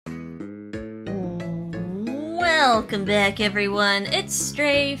Welcome back, everyone. It's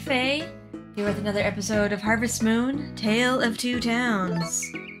Stray Faye, here with another episode of Harvest Moon, Tale of Two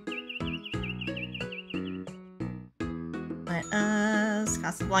Towns. Let us...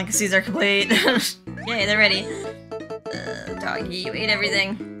 Casablanca seeds are complete. Yay, they're ready. Doggy, you ate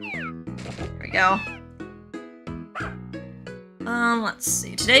everything. There we go. Let's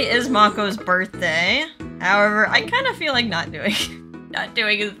see. Today is Mako's birthday. However, I kind of feel like not doing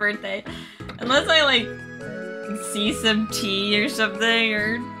his birthday. Unless I, like, see some tea or something,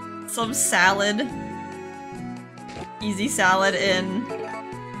 or some salad. Easy salad in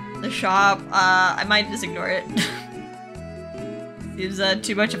the shop. I might just ignore it. Seems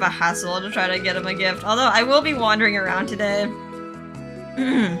too much of a hassle to try to get him a gift. Although, I will be wandering around today.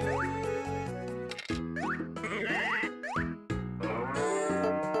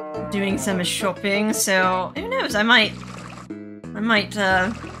 Doing some shopping, so who knows, I might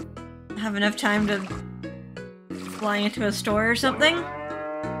have enough time to fly into a store or something.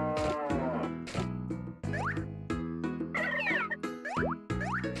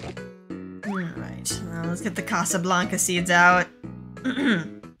 Alright, let's get the Casablanca seeds out.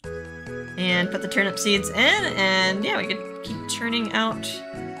 And put the turnip seeds in, and yeah, we could keep turning out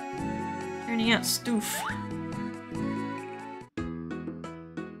stuff.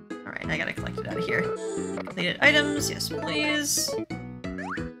 Alright, I gotta collect it out of here. Completed items, yes please.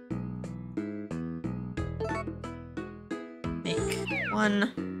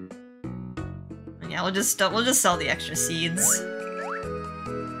 One. Yeah, we'll just sell the extra seeds.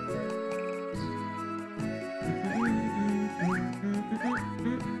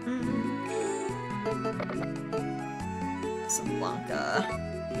 Some Blanca.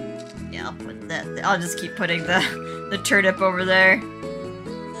 Yeah, I'll put that. I'll just keep putting the turnip over there.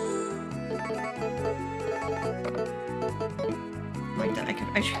 Like that,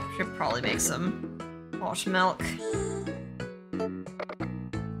 I should probably make some hot milk.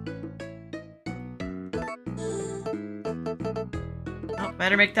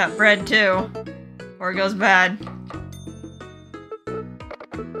 Better make that bread too, or it goes bad.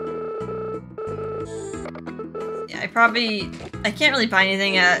 Yeah, I can't really buy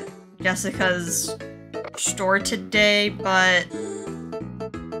anything at Jessica's store today, but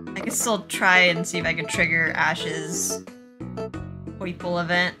I can still try and see if I can trigger Ash's Hoiple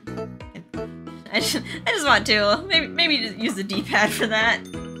event. I just want to. Maybe just use the D-pad for that.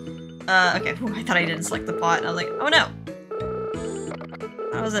 Okay, ooh, I thought I didn't select the pot, and I was like, oh no!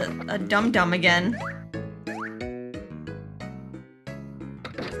 That was a dum-dum again.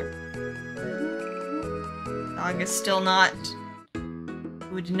 Dog is still not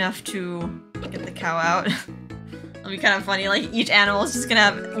good enough to get the cow out. It'll be kind of funny, like each animal is just gonna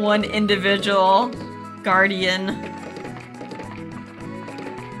have one individual guardian.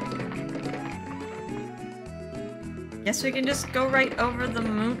 Guess we can just go right over the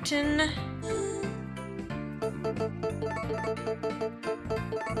mountain.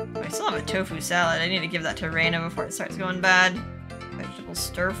 I still have a tofu salad. I need to give that to Reina before it starts going bad. Vegetable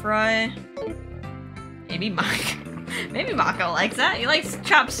stir fry. Maybe Mako likes that. He likes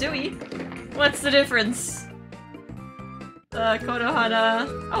chop suey. What's the difference? Konohana.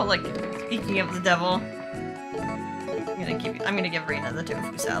 Oh, look. Speaking of the devil, I'm gonna give Reina the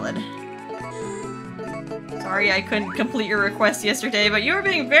tofu salad. Sorry I couldn't complete your request yesterday, but you were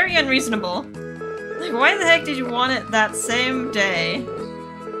being very unreasonable. Like, why the heck did you want it that same day?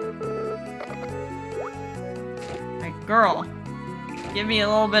 Like, girl, give me a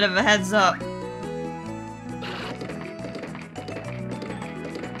little bit of a heads up.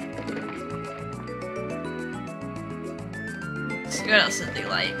 So what else did they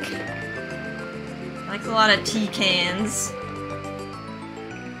like? Likes a lot of tea cans.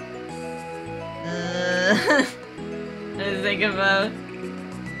 I think about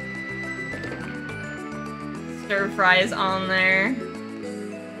stir fries on there.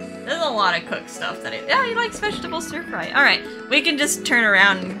 There's a lot of cooked stuff that yeah, he likes vegetable stir fry. Alright, we can just turn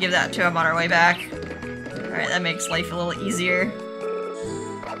around and give that to him on our way back. Alright, that makes life a little easier.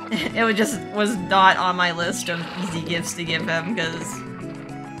 It was not on my list of easy gifts to give him, because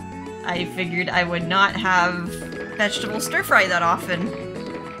I figured I would not have vegetable stir fry that often.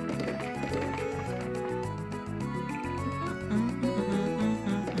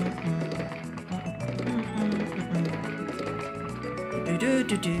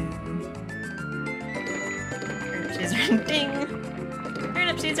 Turnip seeds are ding!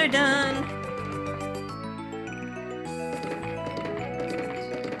 Turnip seeds are done!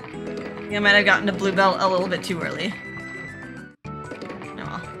 I think I might have gotten to Bluebell a little bit too early. Oh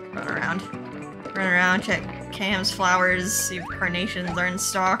well, run around. Run around, check Cam's flowers, see if carnations are in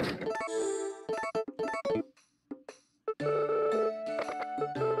stock.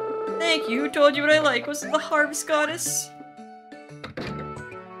 you. Who told you what I like? Was it the harvest goddess?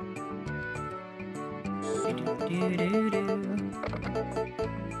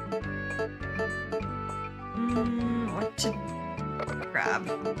 What to grab?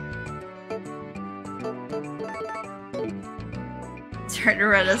 It's hard to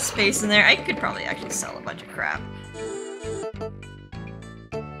run out of space in there. I could probably actually sell a bunch of crap.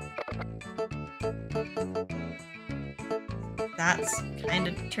 That's kind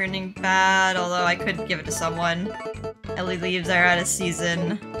of turning bad, although I could give it to someone. Ellie leaves are out of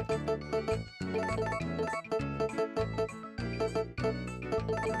season.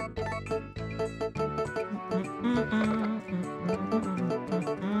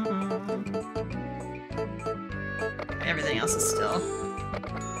 Everything else is still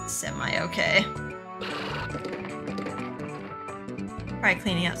semi-okay. Probably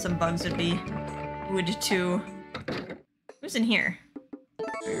cleaning out some bugs would be good too. Who's in here?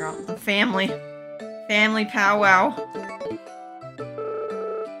 Figure out the family. Family powwow.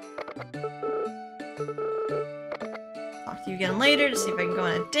 Talk to you again later to see if I can go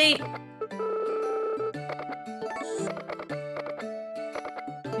on a date.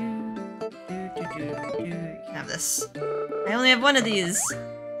 You can have this. I only have one of these.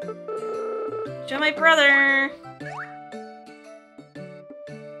 Show my brother!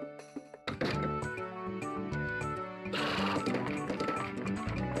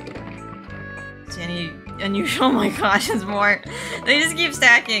 See any unusual? Oh my gosh, there's more. They just keep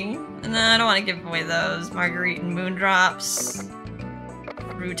stacking. And then I don't want to give away those. Marguerite and Moondrops.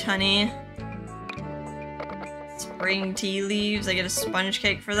 Root honey. Spring tea leaves. I get a sponge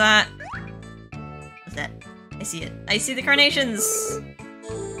cake for that. What's that? I see it. I see the carnations!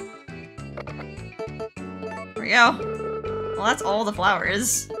 There we go. Well, that's all the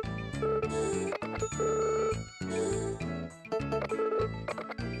flowers.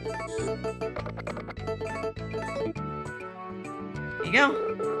 There you go.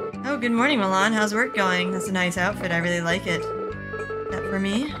 Oh, good morning, Milan. How's work going? That's a nice outfit. I really like it. That for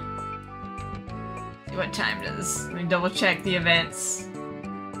me? See what time it is. Let me double check the events.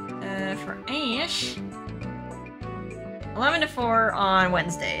 For Ash. 11 to 4 on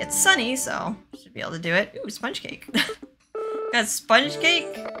Wednesday. It's sunny, so should be able to do it. Ooh, sponge cake. Got sponge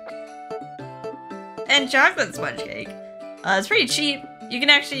cake and chocolate sponge cake. It's pretty cheap. You can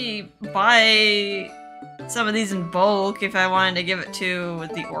actually buy some of these in bulk if I wanted to give it to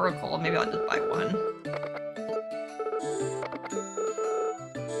the Oracle. Maybe I'll just buy one.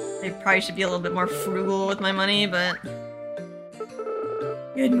 I probably should be a little bit more frugal with my money, but...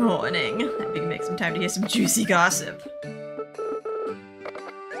 Good morning. I think make some time to hear some juicy gossip.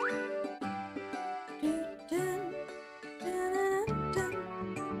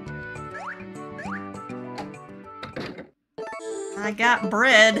 I got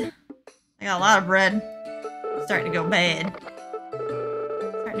bread. I got a lot of bread. It's starting to go bad.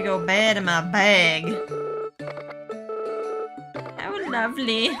 Starting to go bad in my bag. How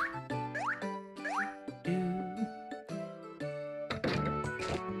lovely.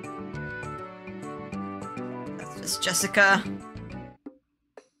 That's just Jessica.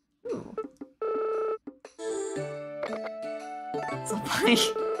 Ooh. It's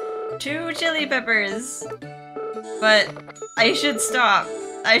like 2 chili peppers. But I should stop.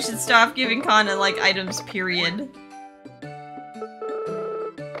 I should stop giving Kana, like, items, period.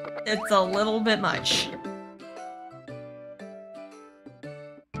 It's a little bit much.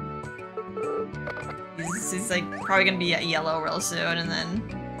 He's like, probably gonna be at yellow real soon, and then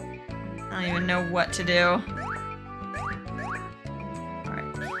I don't even know what to do.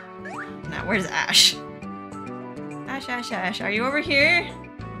 Alright. Now, where's Ash? Ash, are you over here?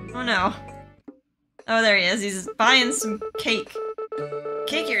 Oh no. Oh, there he is. He's buying some cake.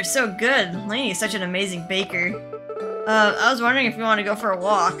 Cake here is so good. Lainey is such an amazing baker. I was wondering if you want to go for a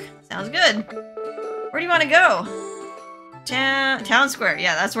walk. Sounds good. Where do you want to go? Town Square.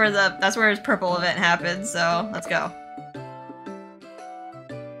 Yeah, that's where his purple event happened, so let's go.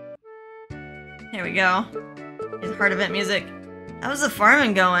 Here we go. Here's hard event music. How's the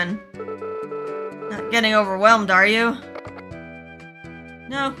farming going? Not getting overwhelmed, are you?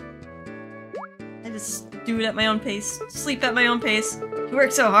 No. I just do it at my own pace. Sleep at my own pace. You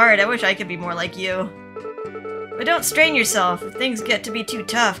work so hard, I wish I could be more like you. But don't strain yourself. If things get to be too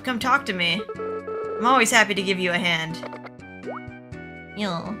tough, come talk to me. I'm always happy to give you a hand. Ew.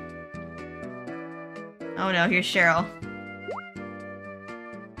 Oh no, here's Cheryl.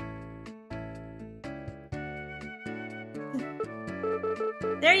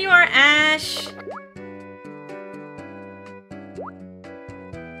 There you are, Ash!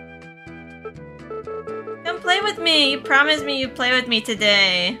 Come play with me! You promised me you'd play with me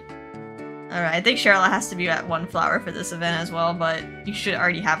today. Alright, I think Cheryl has to be at 1 flower for this event as well, but you should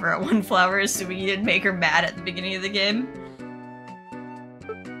already have her at 1 flower, assuming you didn't make her mad at the beginning of the game.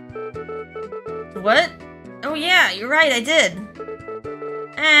 What? Oh yeah, you're right, I did.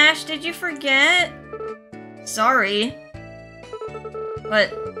 Ash, did you forget? Sorry.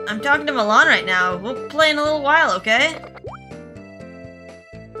 But I'm talking to Milan right now. We'll play in a little while, okay?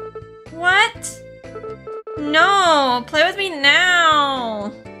 What? No, play with me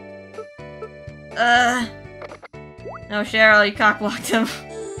now. No, Cheryl, you cockblocked him.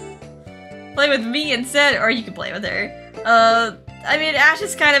 Play with me instead, or you can play with her. I mean, Ash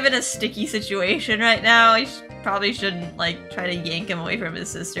is kind of in a sticky situation right now. He probably shouldn't, like, try to yank him away from his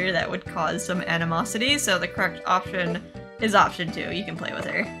sister. That would cause some animosity, so the correct option is option 2. You can play with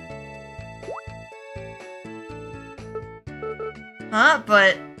her. Huh?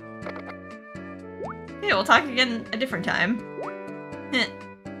 But... okay, we'll talk again a different time.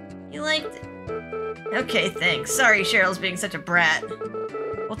 You liked it? Okay, thanks. Sorry Cheryl's being such a brat.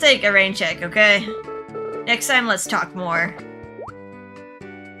 We'll take a rain check, okay? Next time, let's talk more.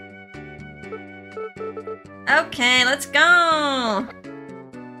 Okay, let's go!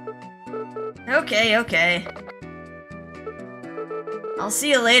 Okay. I'll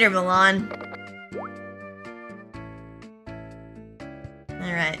see you later, Milan.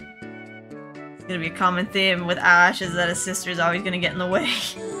 Alright. It's gonna be a common theme with Ash, is that his sister's always gonna get in the way.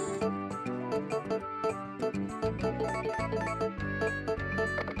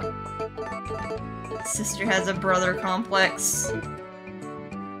 Sister has a brother complex.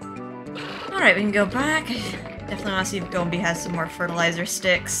 Alright, we can go back. Definitely want to see if Gombi has some more fertilizer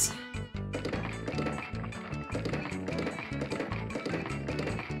sticks.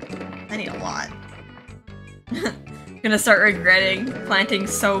 I need a lot. Gonna start regretting planting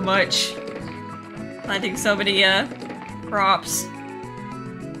so much. Planting so many, crops.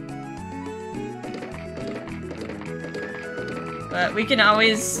 But we can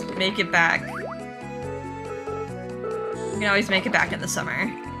always make it back. We can always make it back in the summer.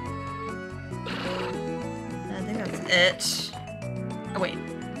 I think that's it. Oh wait,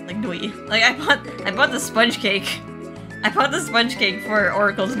 like Dwee. Like I bought the sponge cake. I bought the sponge cake for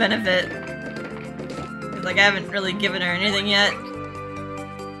Oracle's benefit. Cause like I haven't really given her anything yet.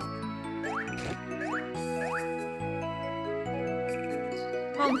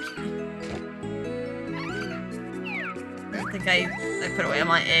 I think I put away all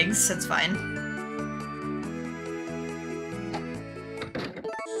my eggs, that's fine.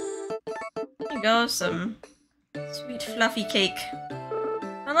 There you go, some sweet fluffy cake.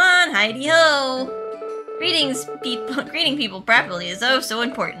 Come on, Heidi ho! Greetings, people. Greeting people properly is oh so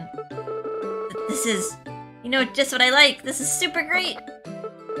important. This is, you know, just what I like. This is super great.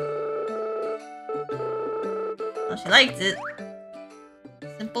 Well, she liked it.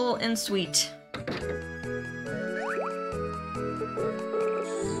 Simple and sweet.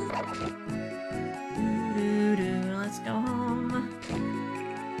 Let's go home.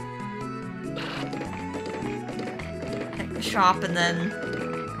 Check the shop and then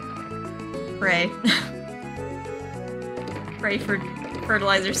pray. Pray for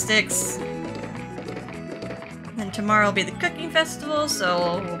fertilizer sticks. And tomorrow will be the cooking festival,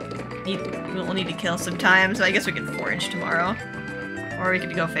 so we'll need to kill some time. So I guess we can forage tomorrow, or we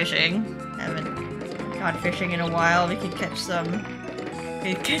could go fishing. Haven't gone fishing in a while. We could catch some.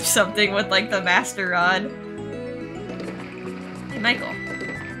 We could catch something with like the master rod. Hey, Michael.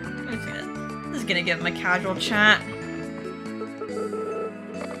 This is gonna give him a casual chat.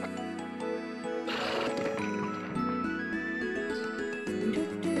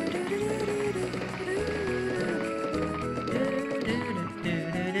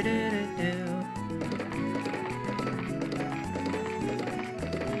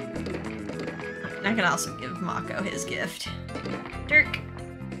 I can also give Mako his gift. Dirk!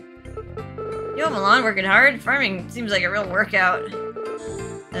 Yo, Milan, working hard? Farming seems like a real workout.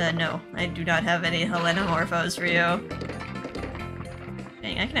 No. I do not have any Helenomorphos for you.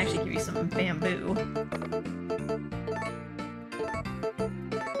 Dang, I can actually give you some bamboo.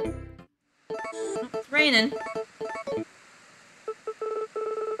 Oh, it's raining.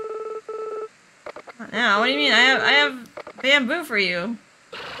 Now, what do you mean? I have bamboo for you.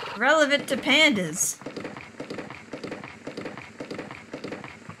 Relevant to pandas.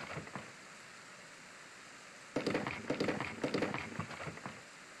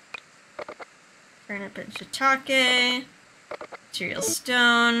 Turnip and shiitake. Material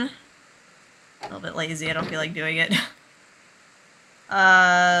stone. A little bit lazy, I don't feel like doing it.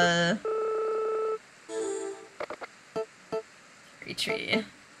 Tree.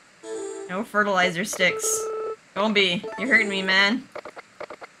 No fertilizer sticks. Gombi, you're hurting me, man.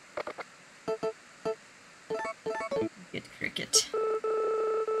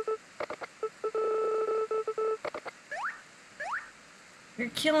 You're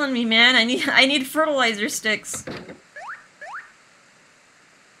killing me, man. I need fertilizer sticks.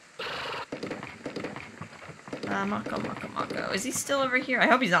 Mako. Is he still over here? I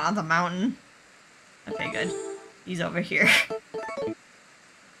hope he's not on the mountain. Okay, good. He's over here.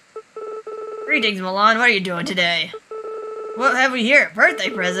 Greetings, Milan. What are you doing today? What have we here? A birthday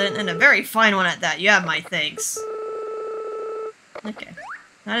present, and a very fine one at that. You have my thanks. Okay.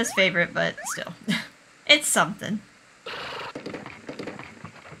 Not his favorite, but still. It's something.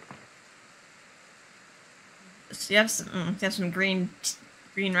 So you have some green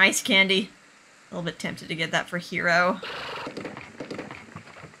rice candy. A little bit tempted to get that for Hero.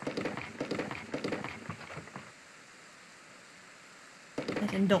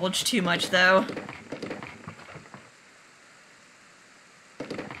 Don't indulge too much, though.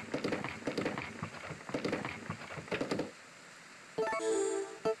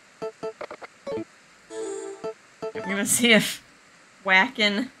 I'm gonna see if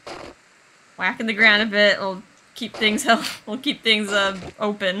whacking the ground a bit will keep things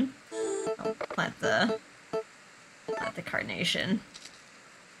open. I'll plant the carnation.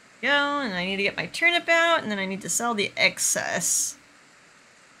 Go, and I need to get my turnip out, and then I need to sell the excess.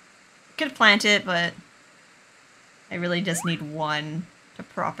 I could plant it, but I really just need one to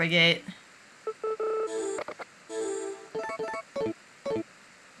propagate.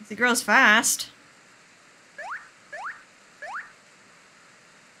 It grows fast.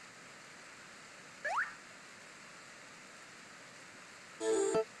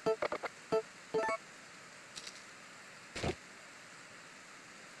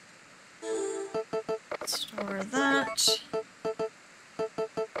 Store that.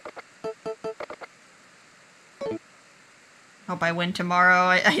 Hope I win tomorrow.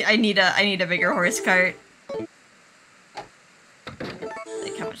 I need a bigger horse cart. Like,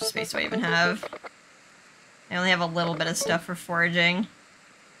 how much space do I even have? I only have a little bit of stuff for foraging.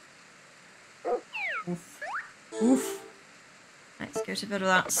 Oof. Oof. Let's go to bed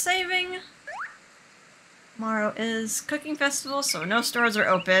without saving. Tomorrow is cooking festival, so no stores are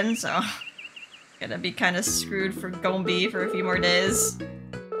open, so gonna be kind of screwed for Gombe for a few more days.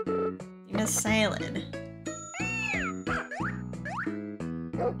 Eating a salad.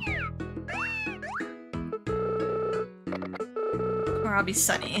 Tomorrow will be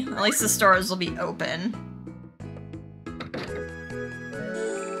sunny. At least the stores will be open.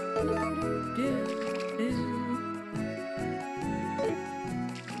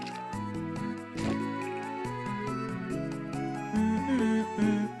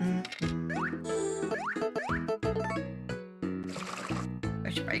 I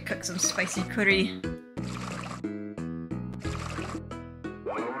should probably cook some spicy curry.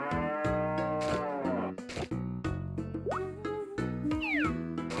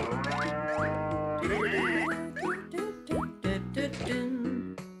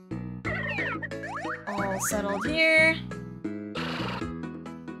 All settled here.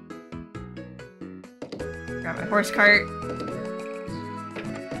 Grab my horse cart.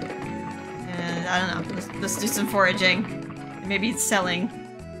 And I don't know, let's do some foraging. Maybe selling.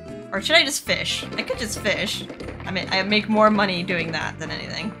 Or should I just fish? I could just fish. I mean, I make more money doing that than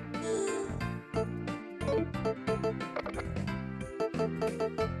anything.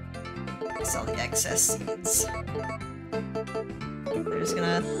 Sell the excess seeds.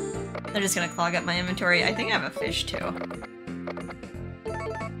 They're just gonna clog up my inventory. I think I have a fish too.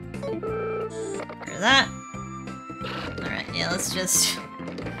 There's that. Alright, yeah, let's fish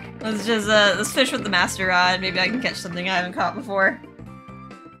with the master rod. Maybe I can catch something I haven't caught before.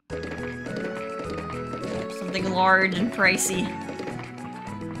 Something large and pricey.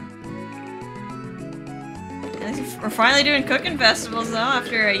 And we're finally doing cooking festivals though,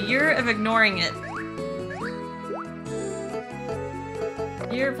 after a year of ignoring it.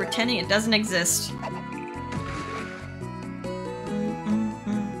 A year of pretending it doesn't exist.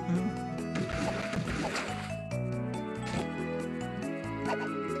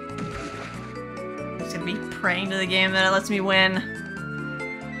 Praying to the game that it lets me win.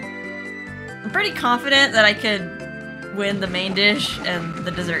 I'm pretty confident that I could win the main dish and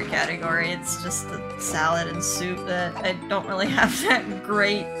the dessert category. It's just the salad and soup that I don't really have that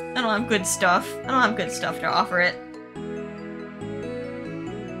great. I don't have good stuff. I don't have good stuff to offer it.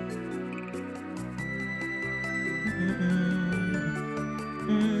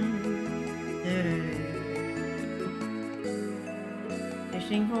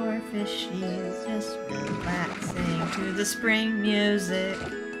 Fishing for fishies, just relaxing to the spring music.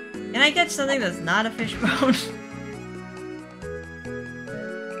 Can I catch something that's not a fish bone?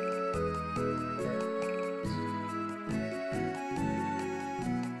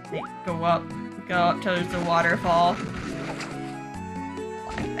 Go up towards the waterfall.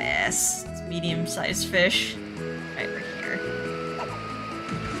 Yes, it's medium-sized fish. Right over here.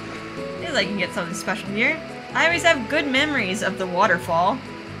 Maybe I can get something special here. I always have good memories of the waterfall.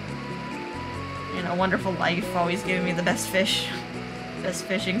 You know, Wonderful Life always giving me the best fish. Best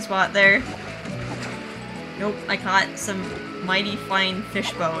fishing spot there. Nope, I caught some mighty fine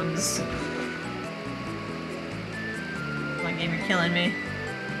fish bones. Come on, game, you're killing me.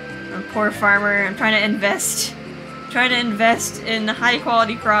 I'm a poor farmer. I'm trying to invest. Trying to invest in high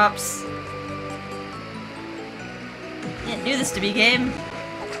quality crops. Can't do this to me, game.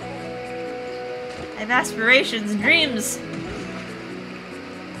 I have aspirations and dreams.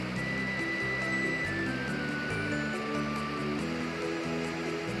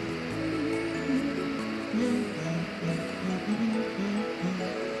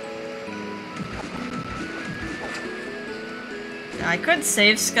 I could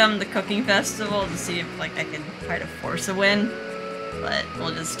save scum the cooking festival to see if like I can try to force a win, but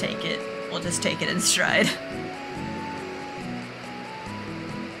we'll just take it. We'll just take it in stride.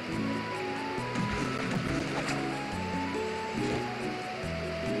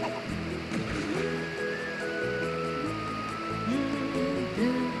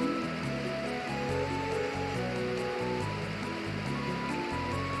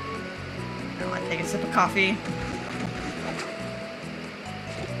 I want to take a sip of coffee.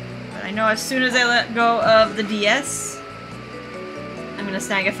 I know as soon as I let go of the DS, I'm gonna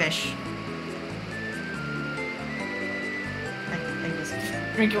snag a fish. I just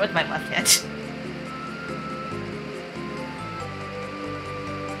drink it with my left hand.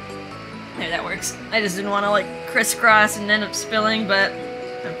 There, that works. I just didn't want to like crisscross and end up spilling, but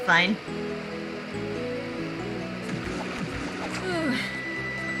I'm fine. Ooh.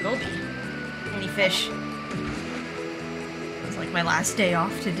 Goldie. Any fish? Like my last day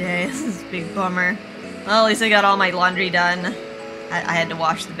off today. This is a big bummer. Well, at least I got all my laundry done. I had to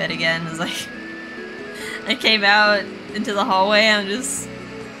wash the bed again. It was like I came out into the hallway and just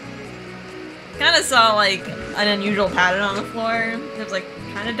kind of saw like an unusual pattern on the floor. It was like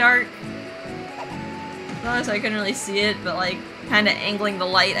kind of dark, so I couldn't really see it, but like kind of angling the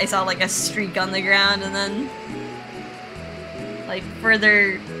light, I saw like a streak on the ground, and then like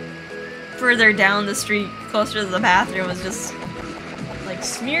further down the street, closer to the bathroom, was just like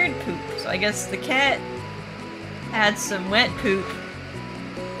smeared poop. So I guess the cat had some wet poop,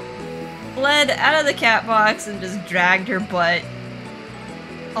 fled out of the cat box, and just dragged her butt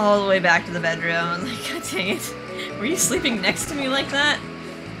all the way back to the bedroom. I was like, God dang it. Were you sleeping next to me like that?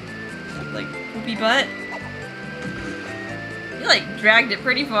 Like, poopy butt? You like dragged it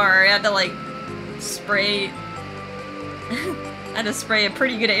pretty far. I had to like spray I had to spray a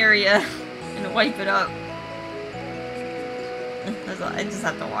pretty good area and wipe it up. I just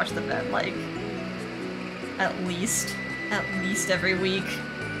have to wash the bed like at least every week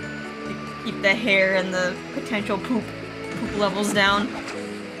to keep the hair and the potential poop levels down.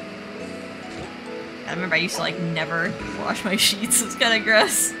 I remember I used to like never wash my sheets. It's kind of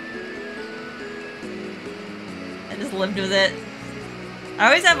gross. I just lived with it. I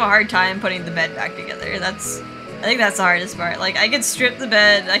always have a hard time putting the bed back together. I think that's the hardest part. Like, I could strip the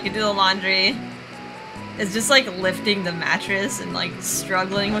bed, I could do the laundry. It's just like lifting the mattress and like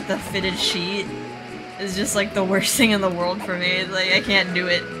struggling with the fitted sheet is just like the worst thing in the world for me. It's like, I can't do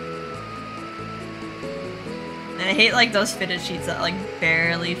it. And I hate like those fitted sheets that like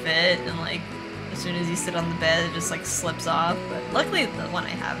barely fit and like as soon as you sit on the bed it just like slips off. But luckily the one I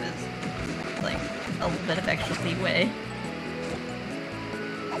have is like a little bit of extra leeway.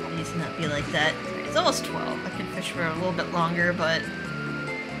 It needs to not be like that. It's almost 12. I can fish for a little bit longer, but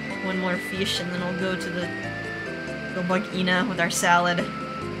one more fish and then we'll go to the Wagina with our salad.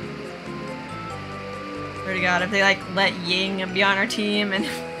 Swear to God, if they like let Ying be on our team and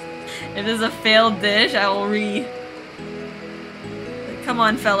if there's a failed dish, I will Come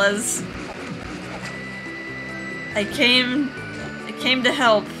on, fellas. I came to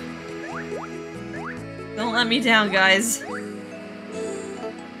help. Don't let me down, guys.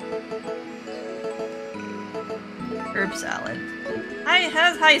 Herb salad. It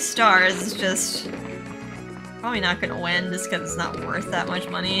has high stars, it's just probably not gonna win just because it's not worth that much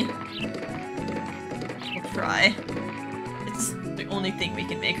money. We'll try. It's the only thing we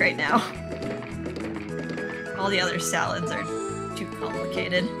can make right now. All the other salads are too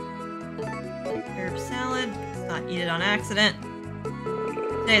complicated. Herb salad. Let's not eat it on accident.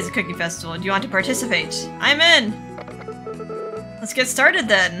 Today is a cookie festival. Do you want to participate? I'm in! Let's get started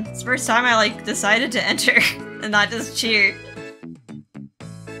then. It's the first time I like decided to enter and not just cheer.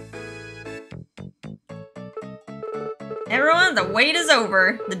 Everyone, the wait is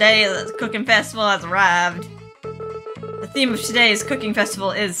over. The day of the cooking festival has arrived. The theme of today's cooking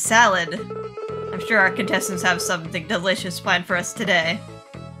festival is salad. I'm sure our contestants have something delicious planned for us today.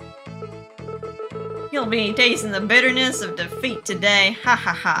 You'll be tasting the bitterness of defeat today, ha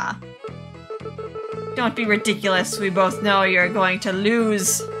ha ha. Don't be ridiculous, we both know you're going to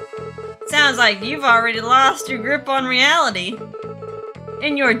lose. Sounds like you've already lost your grip on reality.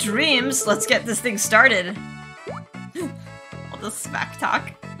 In your dreams, let's get this thing started. All the smack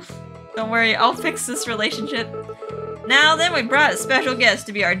talk. Don't worry, I'll fix this relationship. Now then, we brought a special guest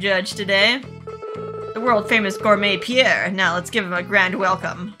to be our judge today. The world-famous gourmet Pierre. Now let's give him a grand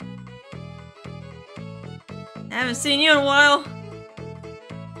welcome. I haven't seen you in a while.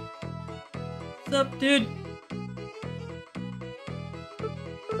 What's up, dude?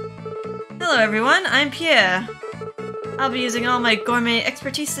 Hello everyone, I'm Pierre. I'll be using all my gourmet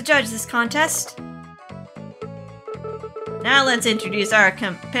expertise to judge this contest. Now let's introduce our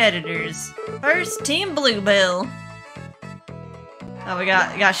competitors. First, Team Bluebell. Oh, we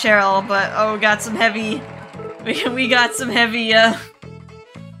got Cheryl, but oh, we got some heavy. We got some heavy. A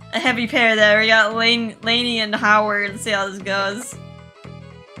heavy pair there. We got Lainey and Howard. Let's see how this goes.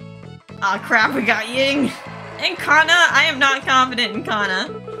 Oh crap, we got Ying and Kana. I am not confident in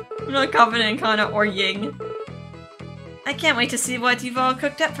Kana. I'm not confident in Kana or Ying. I can't wait to see what you've all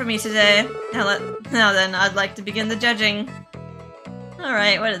cooked up for me today. Now then, I'd like to begin the judging.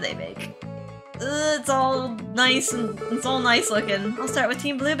 Alright, what did they make? It's all nice and it's all nice looking. I'll start with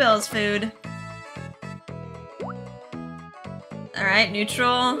Team Bluebell's food. Alright,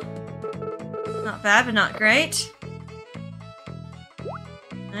 neutral. Not bad, but not great.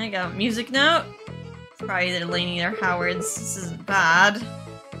 I got a music note. It's probably either Lainey or Howard's. This isn't bad.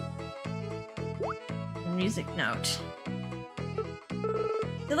 Music note.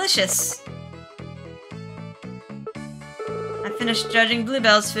 Delicious! I finished judging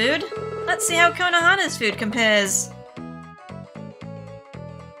Bluebell's food. Let's see how Konohana's food compares.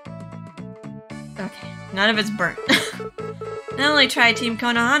 Okay, none of it's burnt. Now only try Team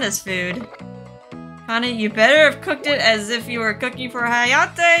Konohana's food. Kana, you better have cooked it as if you were cooking for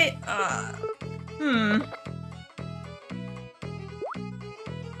Hayate?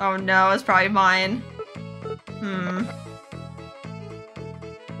 Oh no, it's probably mine.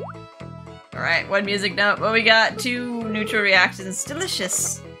 Alright, one music note, but we got 2 neutral reactions.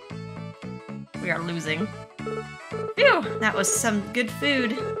 Delicious. We are losing. Phew, that was some good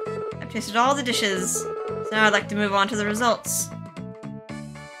food. I've tasted all the dishes. So now I'd like to move on to the results.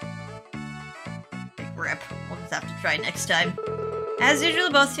 Big rip. We'll just have to try next time. As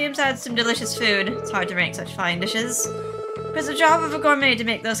usual, both teams had some delicious food. It's hard to rank such fine dishes. It's the job of a gourmet to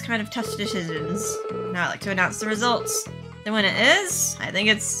make those kind of tough decisions. Now I'd like to announce the results. The winner is... I think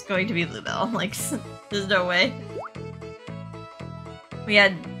it's going to be Bluebell. Like, there's no way. We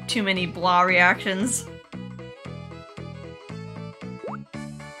had too many blah reactions.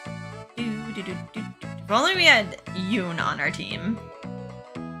 If only we had Yoon on our team.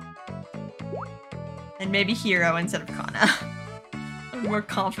 And maybe Hero instead of Kana. I'm more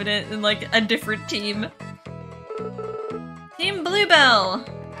confident in, like, a different team. Team Bluebell!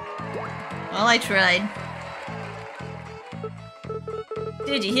 Well, I tried.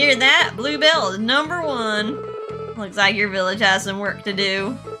 Did you hear that? Bluebell is #1. Looks like your village has some work to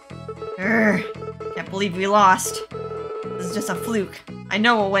do. Urgh. Can't believe we lost. This is just a fluke. I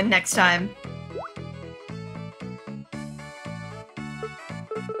know we'll win next time.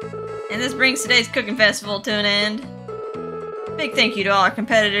 And this brings today's cooking festival to an end. Big thank you to all our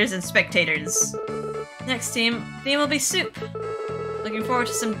competitors and spectators. Next theme will be soup. Looking forward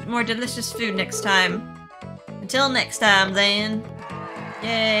to some more delicious food next time. Until next time, then.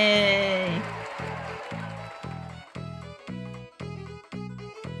 Yay!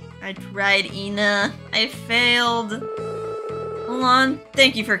 I tried, Ina. I failed. Hold on.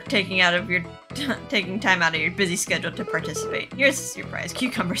 Thank you for taking time out of your busy schedule to participate. Here's your prize.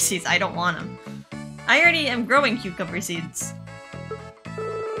 Cucumber seeds. I don't want them. I already am growing cucumber seeds.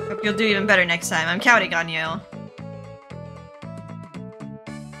 Hope you'll do even better next time. I'm counting on you.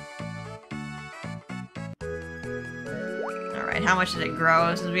 Alright, how much did it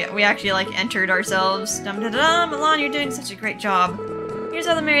grow? So we actually, like, entered ourselves. Dum-da-dum! Milan, you're doing such a great job. Here's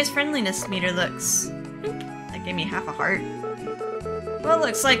how the mayor's friendliness meter looks. That gave me half a heart. Well,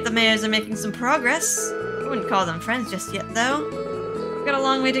 looks like the mayors are making some progress. I wouldn't call them friends just yet, though. We've got a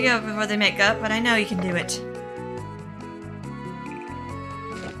long way to go before they make up, but I know you can do it.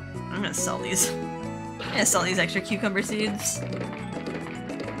 I'm gonna sell these. I'm gonna sell these extra cucumber seeds.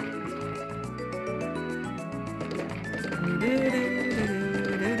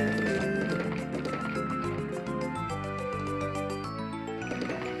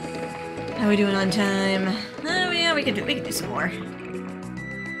 How are we doing on time? Oh yeah, we could do some more.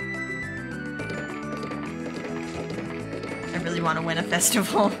 I really want to win a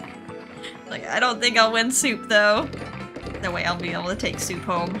festival. Like, I don't think I'll win soup though. That way I'll be able to take soup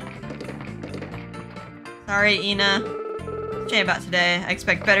home. Sorry, Ina. Shame about today. I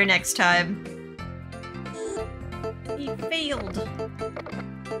expect better next time. He failed.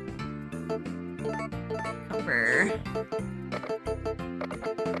 Cover.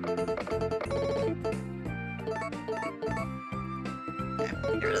 Okay,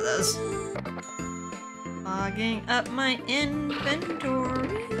 get rid of those. Logging up my inventory.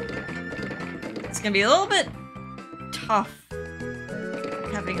 It's gonna be a little bit tough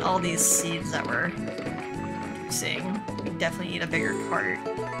having all these seeds that we're producing. We definitely need a bigger cart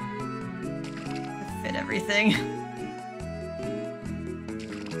to fit everything.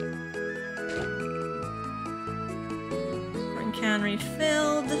 Corn can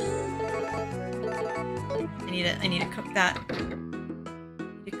refilled. I need to cook that. I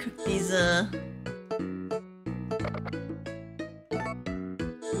need to cook these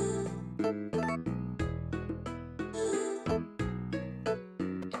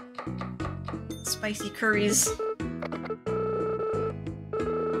spicy curries.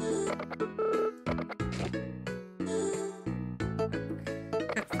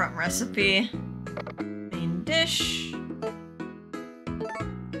 Cook from recipe. Main dish.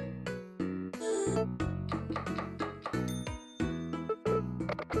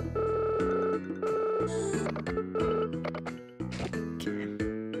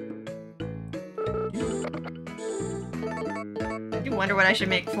 I do wonder what I should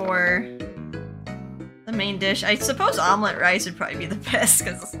make for the main dish. I suppose omelet rice would probably be the best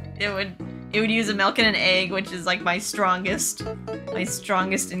because it would use a milk and an egg, which is like my strongest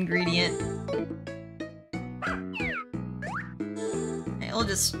ingredient. Okay, I'll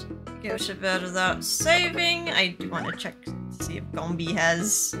just go to bed without saving. I do want to check to see if Gombi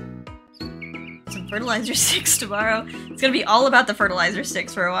has some fertilizer sticks tomorrow. It's gonna be all about the fertilizer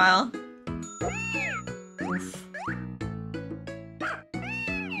sticks for a while. Oof.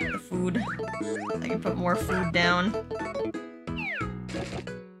 The food. I can put more food down.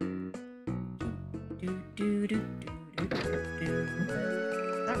 Is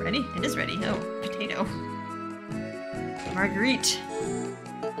that ready? It is ready. Oh, potato. Marguerite.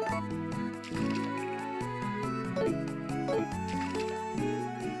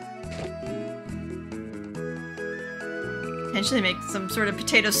 Potentially make some sort of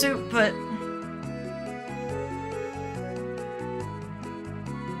potato soup, but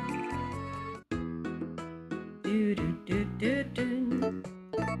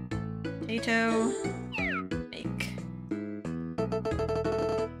potato make.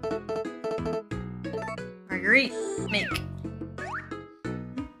 Marguerite make.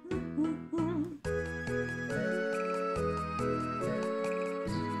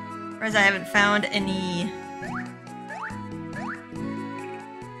 Whereas I haven't found any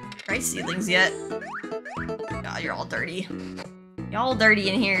rice seedlings yet. God, you're all dirty. You're all dirty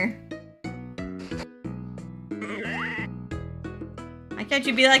in here. Why can't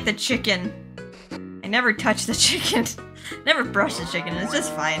you be like the chicken? I never touch the chicken. Never brush the chicken, it's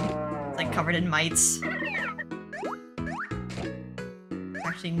just fine. It's like covered in mites. It's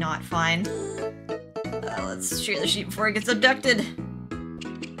actually not fine. Let's shoot the sheep before it gets abducted.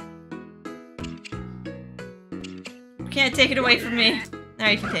 You can't take it away from me. Now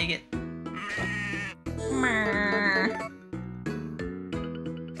you can take it.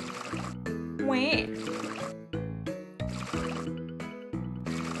 Wait.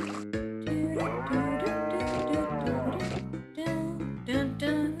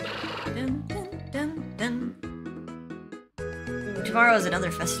 Tomorrow is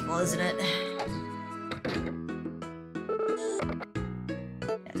another festival, isn't it?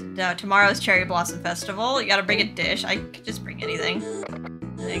 Yes, tomorrow's Cherry Blossom Festival. You gotta bring a dish. I could just bring anything.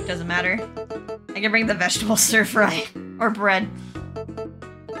 I think it doesn't matter. I can bring the vegetable stir fry. Or bread. I'm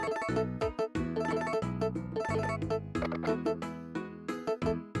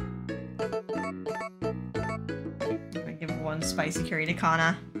gonna give one spicy curry to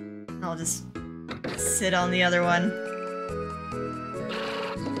Kana. I'll just sit on the other one.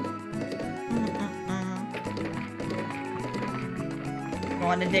 Go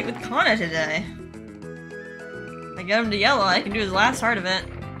on a date with Kana today. If I get him to yellow, I can do his last heart event.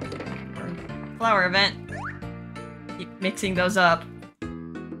 Or flower event. Keep mixing those up.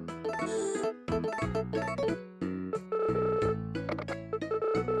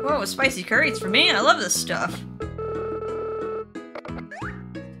 Whoa, spicy curry, it's for me? I love this stuff.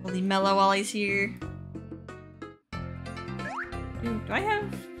 Totally mellow while he's here. Do I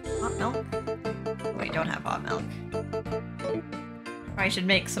have hot milk? Wait, don't have hot milk. I should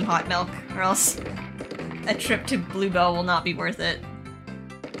make some hot milk, or else a trip to Bluebell will not be worth it.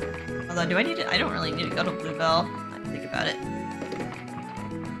 Although, do I need to? I don't really need to go to Bluebell. I think about it.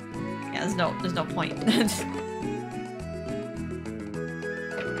 Yeah, there's no point.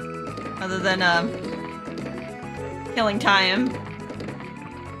 Other than killing time.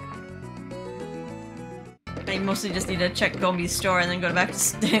 I mostly just need to check Gombi's store and then go back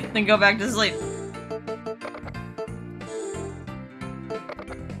to then go back to sleep.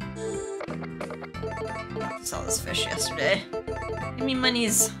 I saw this fish yesterday. Give me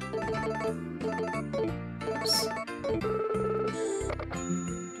monies. Oops.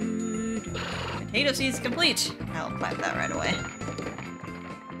 Potato seeds complete. I'll plant that right away.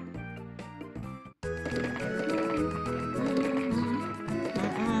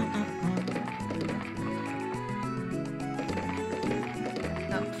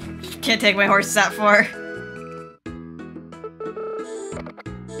 Can't take my horses that far.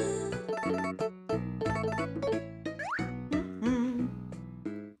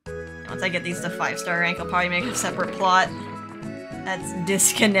 Once I get these to 5-star rank, I'll probably make a separate plot that's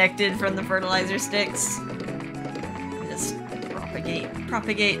disconnected from the fertilizer sticks. Just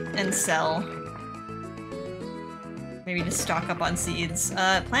propagate and sell. Maybe just stock up on seeds.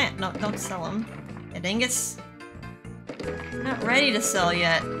 Plant. No, don't sell them. Yeah, Dingus. I'm not ready to sell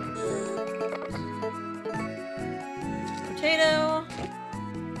yet. Potato.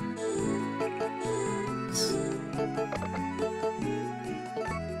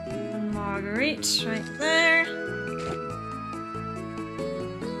 And Marguerite right there.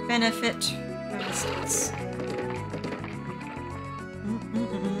 Benefit from the sticks.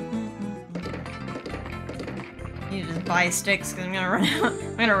 I need to just buy sticks because I'm gonna run out.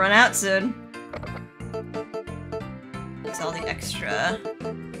 I'm gonna run out soon. Sell the extra.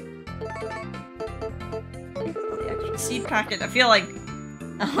 Seed packet. I feel like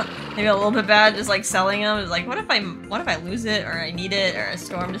maybe a little bit bad just like selling them. It's like, what if I lose it or I need it or a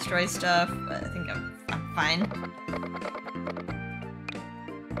storm destroys stuff? But I think I'm fine.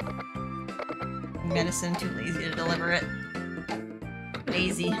 Medicine, too lazy to deliver it.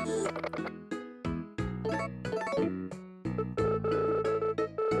 Lazy.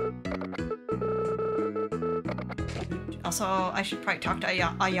 Also, I should probably talk to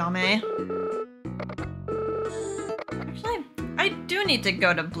Ayame. I do need to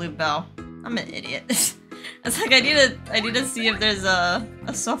go to Bluebell. I'm an idiot. It's like I need to see if there's a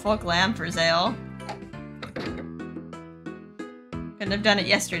Suffolk lamb for sale. Couldn't have done it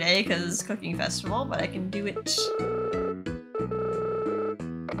yesterday because cooking festival, but I can do it.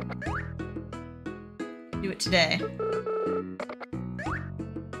 Do it today.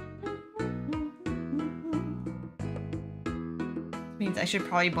 Means I should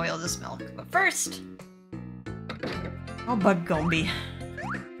probably boil this milk, but first. I'll bug Gombi.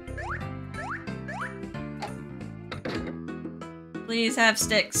 Please have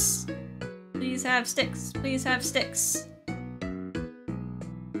sticks. Please have sticks. Please have sticks.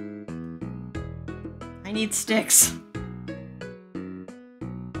 I need sticks.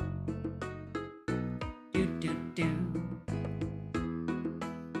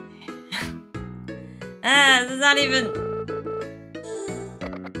 This is not even...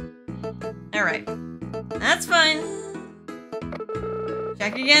 Alright. That's fine.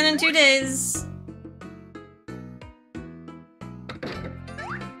 Check again in 2 days.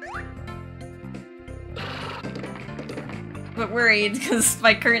 But worried because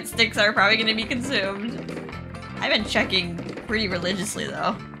my current sticks are probably going to be consumed. I've been checking pretty religiously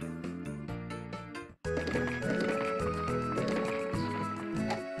though.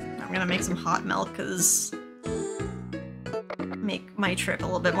 I'm gonna make some hot milk because make my trip a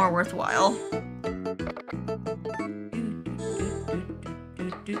little bit more worthwhile.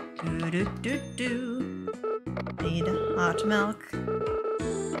 Need hot milk.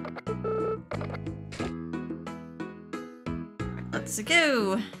 Right, let's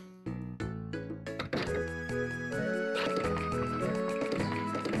go.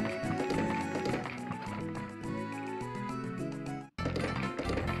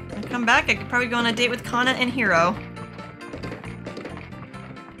 When I come back, I could probably go on a date with Kana and Hiro.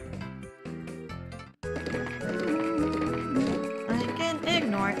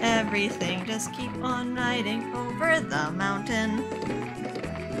 Everything, just keep on riding over the mountain.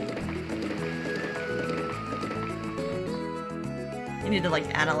 I need to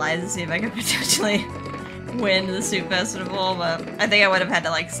like analyze and see if I could potentially win the soup festival, but I think I would have had to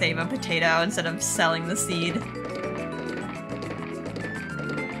like save a potato instead of selling the seed.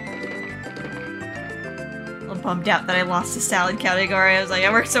 I'm bummed out that I lost the salad category. I was like,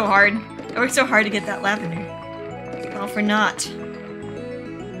 I worked so hard I worked so hard to get that lavender. All for naught.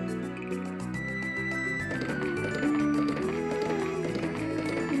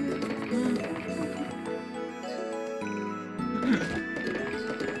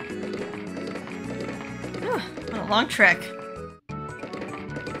 What a long trek.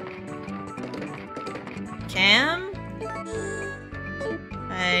 Cam?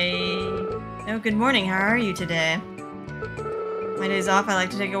 Oh, good morning. How are you today? My days off, I like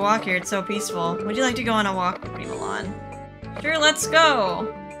to take a walk here. It's so peaceful. Would you like to go on a walk with me, Milan? Sure, let's go!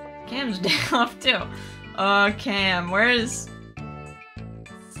 Cam's day off, too. Cam, where's...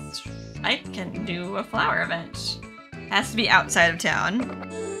 I can do a flower event. Has to be outside of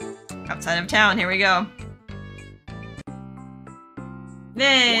town. Outside of town, here we go.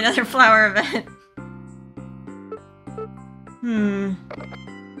 Yay, another flower event.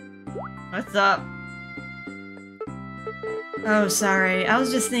 What's up? Oh, sorry. I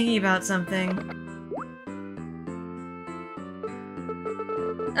was just thinking about something.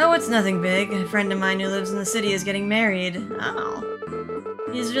 Oh, it's nothing big. A friend of mine who lives in the city is getting married. Oh.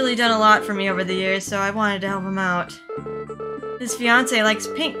 He's really done a lot for me over the years, so I wanted to help him out. His fiancée likes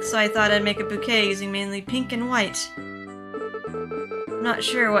pink, so I thought I'd make a bouquet using mainly pink and white. I'm not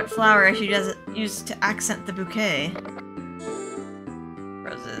sure what flower I should use to accent the bouquet.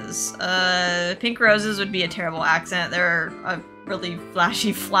 Roses. Pink roses would be a terrible accent. They're a really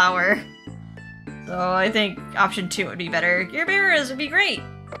flashy flower. So I think option 2 would be better. Gear bearers would be great!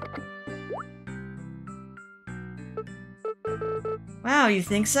 Wow, you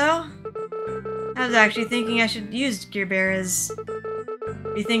think so? I was actually thinking I should use gear bearers.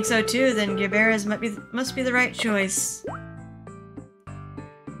 If you think so too, then gear bearers must be the right choice.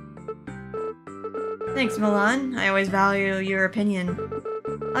 Thanks, Milan. I always value your opinion.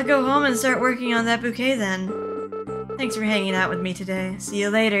 I'll go home and start working on that bouquet then. Thanks for hanging out with me today. See you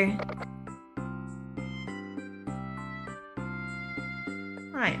later.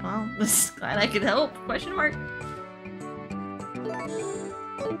 Alright, well, just glad I could help. Question mark.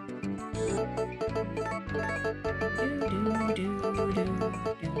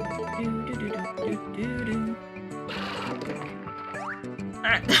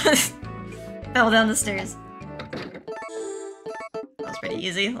 Alright. Fell down the stairs. That was pretty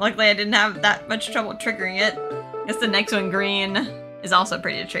easy. Luckily I didn't have that much trouble triggering it. I guess the next one, green, is also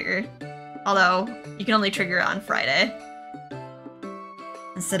pretty to trigger. Although, you can only trigger it on Friday.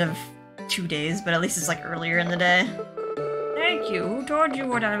 Instead of 2 days, but at least it's like earlier in the day. Thank you. Who told you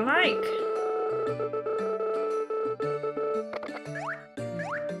what I like?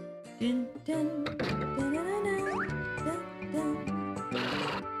 Dun, dun, dun, dun, dun, dun, dun.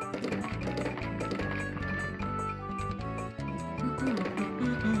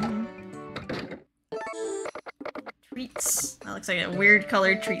 Treats. That looks like a weird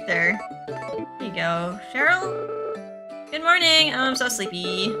colored treat there. There you go. Cheryl? Good morning! Oh, I'm so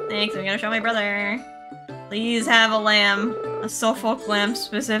sleepy. Thanks, I'm gonna show my brother. Please have a lamb. A Suffolk lamb,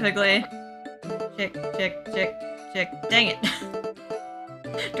 specifically. Chick, chick, chick, chick. Dang it.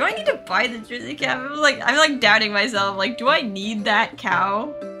 Do I need to buy the Jersey cow? I'm like doubting myself. Like, do I need that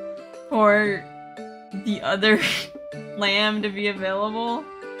cow for the other lamb to be available?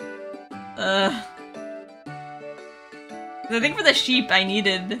 I think for the sheep I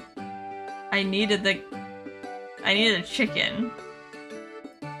needed a chicken.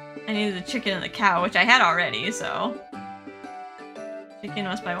 I needed the chicken and the cow, which I had already, so... Chicken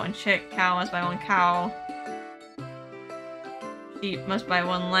must buy 1 chick, cow must buy 1 cow. Sheep must buy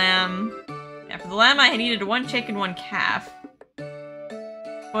 1 lamb. Yeah, for the lamb I needed 1 chick and 1 calf.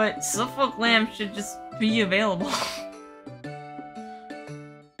 But Suffolk lamb should just be available.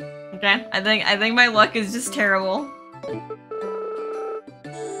 Okay, I think my luck is just terrible.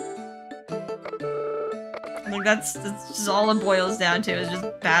 Like that's just all it boils down to, is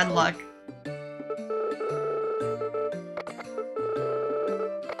just bad luck.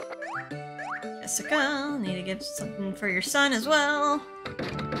 Jessica, need to get something for your son as well.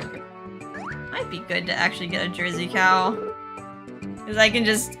 Might be good to actually get a Jersey cow. Because I can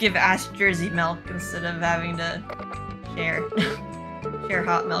just give Ash Jersey milk instead of having to share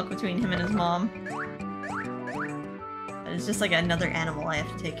hot milk between him and his mom. But it's just like another animal I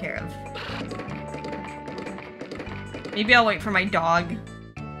have to take care of. Maybe I'll wait for my dog.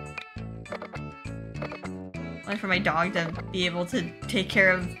 Wait for my dog to be able to take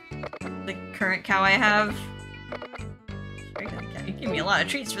care of the current cow I have. You give me a lot of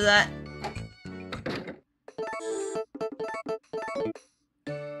treats for that.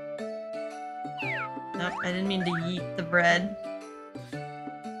 Nope, I didn't mean to yeet the bread.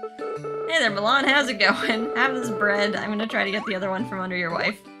 Hey there, Milan, how's it going? Have this bread. I'm gonna try to get the other one from under your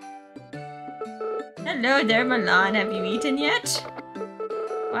wife. hello there, Milan. Have you eaten yet?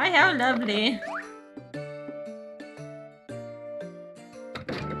 Why, how lovely.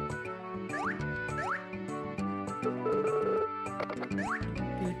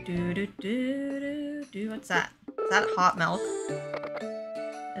 What's that? Is that hot milk?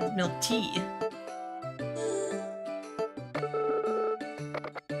 It's milk tea.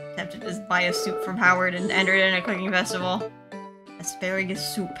 Tempted to just buy a soup from Howard and enter it in a cooking festival.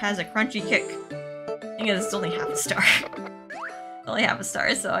 Asparagus soup has a crunchy kick. I think it's only half a star. Only half a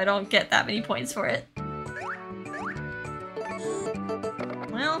star, so I don't get that many points for it.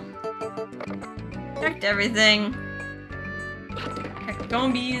 Well, checked everything. Checked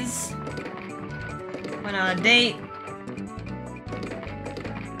Gombies. Went on a date.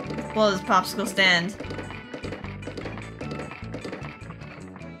 Well, his popsicle stand.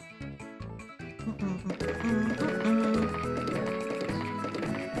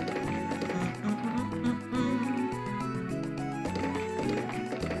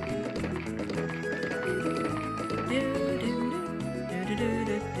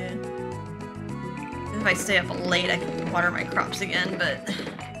 If I stay up late, I can water my crops again, but...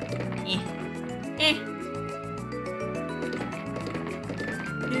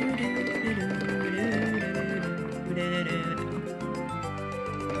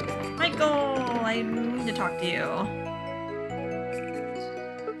 Michael! I need to talk to you.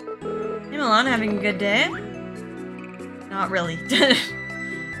 Hey Milan, having a good day? Not really.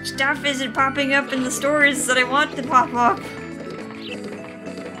 Stuff isn't popping up in the stores that I want to pop up.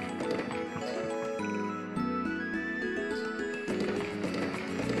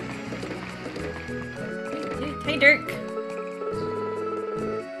 Hey Dirk.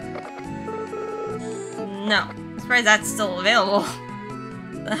 No. I'm surprised that's still available.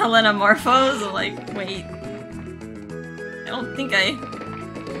 The Helena Morphos? Like, wait. I don't think I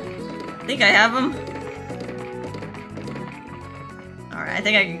have them. Alright, I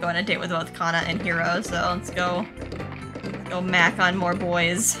think I can go on a date with both Kana and Hiro, so let's go mac on more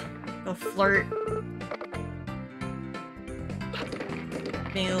boys. Go flirt.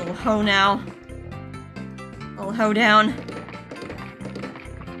 Being a little hoe now. A little hoe down.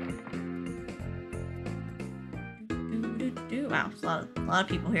 Wow, there's a lot of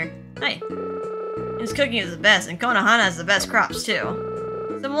people here. Hi. His cooking is the best, and Konohana has the best crops too.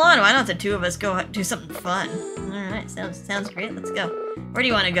 So Milan, why don't the two of us go do something fun? Alright, sounds great, let's go. Where do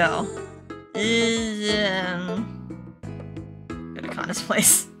you want to go? Go to Kana's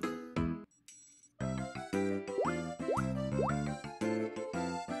place.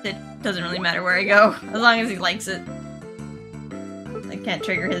 It doesn't really matter where I go, as long as he likes it. I can't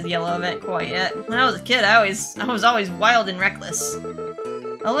trigger his yellow event quite yet. When I was a kid, I was always wild and reckless.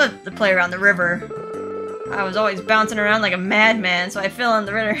 I loved to play around the river. I was always bouncing around like a madman, so I fell in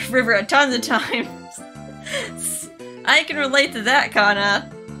the river a tons of times. I can relate to that,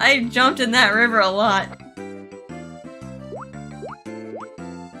 Kana. I jumped in that river a lot.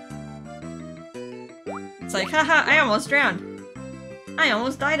 It's like, haha, I almost drowned. I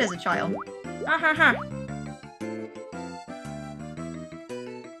almost died as a child. Ha ha ha.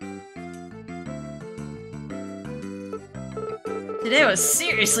 Today was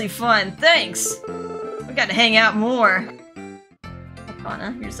seriously fun, thanks! We got to hang out more. Oh,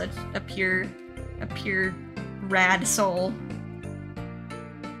 Kana, you're such a pure, rad soul.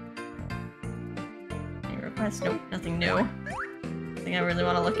 Any requests? Nope, nothing new. Nothing I really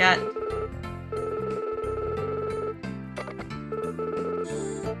want to look at.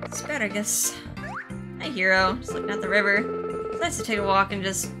 Asparagus. Hi, Hiro. Just looking at the river. It's nice to take a walk and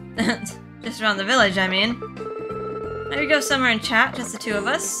just around the village, I mean. Maybe go somewhere and chat, just the two of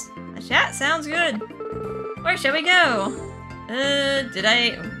us. A chat sounds good. Where shall we go? Did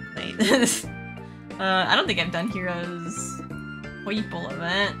I... Wait. I don't think I've done Hiro's Weeple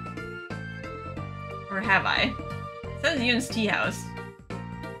event. Or have I? It says Yoon's Tea House.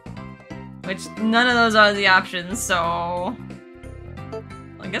 Which, none of those are the options, so... Well,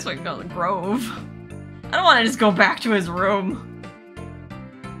 I guess we can go to the Grove. I don't want to just go back to his room.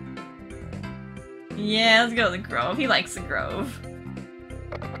 Yeah, let's go to the Grove. He likes the Grove.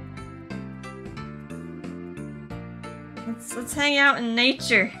 Let's hang out in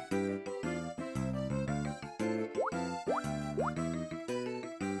nature.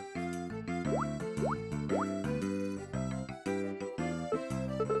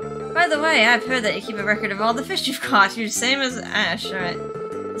 By the way, I've heard that you keep a record of all the fish you've caught. You're the same as Ash, right?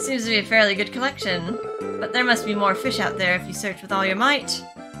 It seems to be a fairly good collection. But there must be more fish out there if you search with all your might.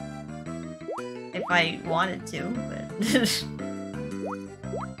 If I wanted to, but...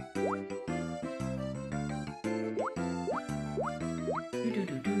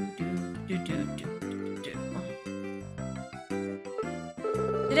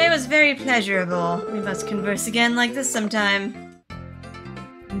 Today was very pleasurable. We must converse again like this sometime.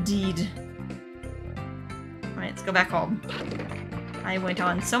 Indeed. Alright, let's go back home. I went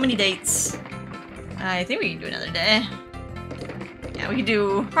on so many dates. I think we can do another day. Yeah, we can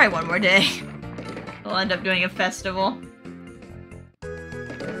do probably one more day. We'll end up doing a festival.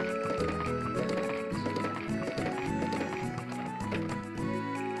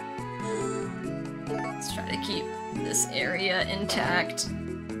 Let's try to keep this area intact.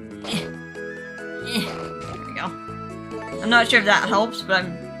 There we go. I'm not sure if that helps, but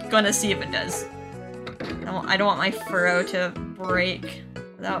I'm gonna see if it does. I don't want my furrow to break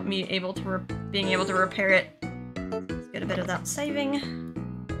without me being able to repair it. Let's get a bit of that saving.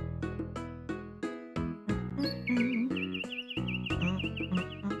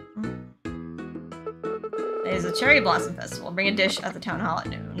 Today's a Cherry Blossom Festival. Bring a dish at the town hall at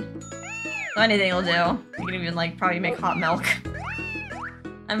noon. So anything will do. You can even like probably make hot milk.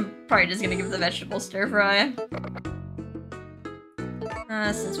 I'm probably just gonna give the vegetable stir fry.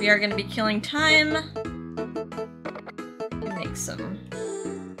 Since we are gonna be killing time, make some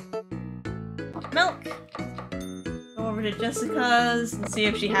hot milk. Go over to Jessica's and see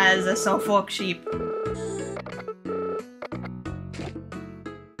if she has a Suffolk sheep.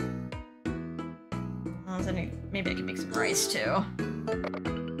 Maybe I can make some rice too.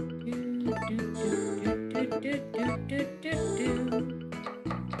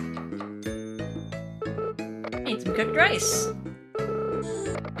 Need some cooked rice.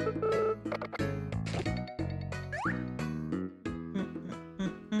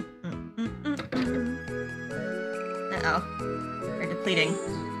 Uh-oh. They're depleting.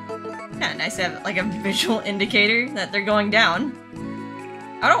 Kinda nice to have like a visual indicator that they're going down.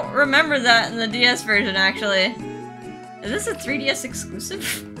 I don't remember that in the DS version, actually. Is this a 3DS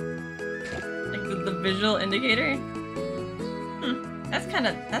exclusive? Like the visual indicator?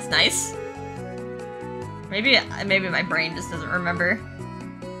 That's nice. Maybe my brain just doesn't remember.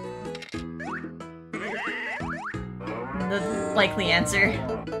 The likely answer.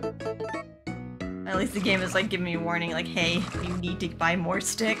 At least the game is like giving me a warning, like, hey, you need to buy more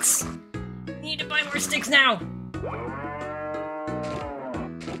sticks. You need to buy more sticks now!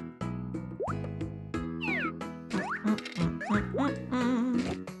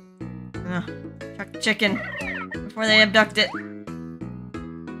 Chuck the chicken before they abduct it.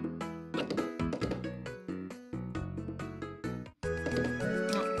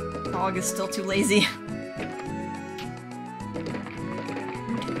 Oh, dog is still too lazy.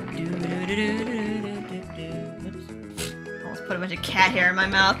 Almost put a bunch of cat hair in my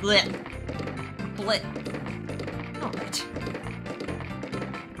mouth. Blit. Blit. Alright.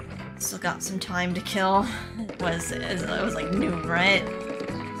 Still got some time to kill. It was like noon, right?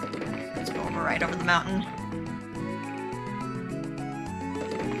 Let's go right over the mountain.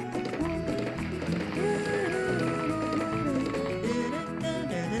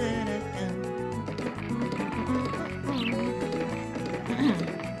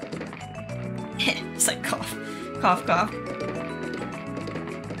 It's like cough, cough, cough.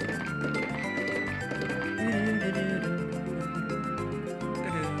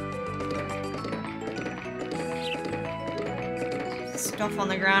 Stuff on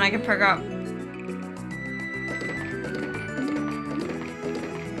the ground I can pick up.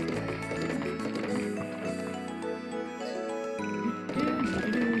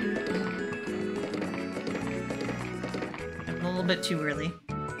 A little bit too early.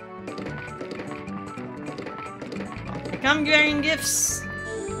 Come carrying gifts.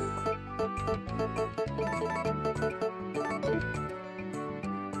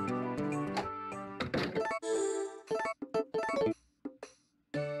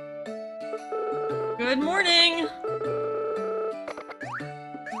 Good morning!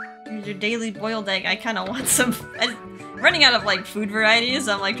 Here's your daily boiled egg. I kind of want some... I'm running out of, like, food varieties,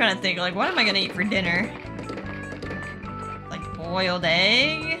 so I'm, like, trying to think, like, what am I gonna eat for dinner? Like, boiled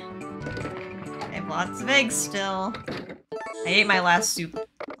egg? I have lots of eggs still. I ate my last soup.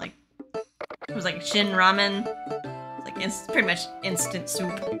 Like, it was, like, shin ramen. It's like, pretty much instant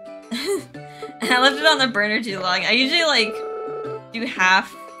soup. And I left it on the burner too long. I usually, like, do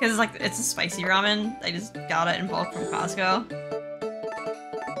half... Because it's a spicy ramen. I just got it in bulk from Costco.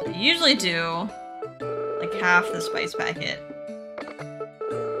 I usually do like half the spice packet.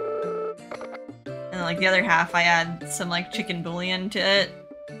 And like the other half I add some like chicken bouillon to it.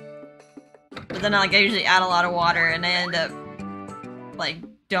 But then like I usually add a lot of water and I end up like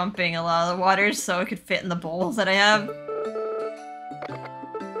dumping a lot of the water so it could fit in the bowls that I have.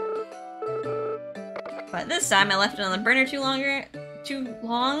 But this time I left it on the burner too long,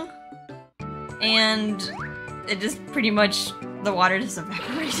 and it just pretty much the water just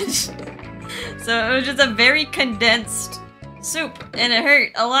evaporated. So it was just a very condensed soup, and it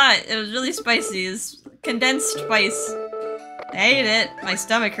hurt a lot. It was really spicy. It's condensed spice. I ate it. My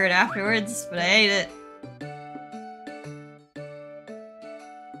stomach hurt afterwards, but I ate it.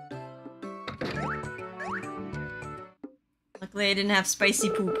 Luckily I didn't have spicy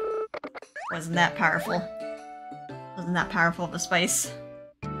poop. Wasn't that powerful. Wasn't that powerful of a spice.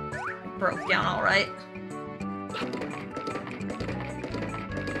 It broke down alright.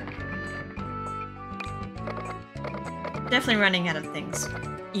 Definitely running out of things.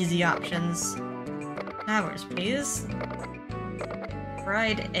 Easy options. Flowers, please.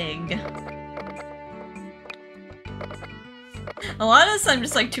 Fried egg. A lot of this I'm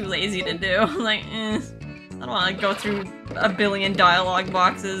just like too lazy to do. I'm like, I don't want to go through a billion dialogue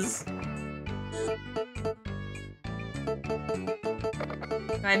boxes.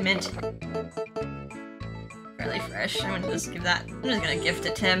 Fried mint. Fairly fresh. I'm gonna just give that. I'm just gonna gift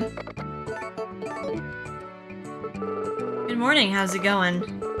it to him. Good morning, how's it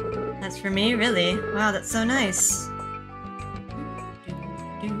going? That's for me, really? Wow, that's so nice.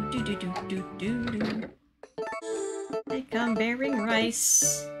 They come bearing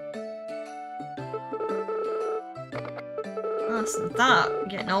rice. Awesome thought. I'm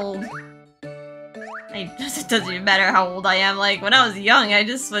getting old. It doesn't even matter how old I am. Like, when I was young, I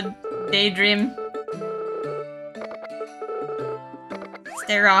just would daydream.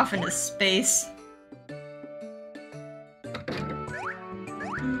 Stare off into space.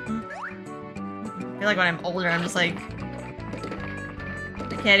 I feel like when I'm older, I'm just like...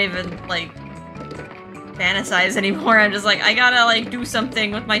 I can't even, like... fantasize anymore. I'm just like, I gotta, like, do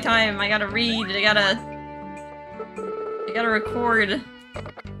something with my time. I gotta read. I gotta record.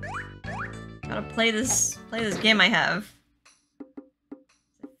 Gotta play this game I have.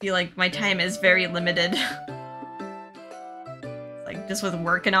 I feel like my time is very limited. Like, just with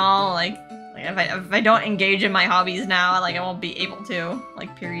work and all, like if I don't engage in my hobbies now, like, I won't be able to.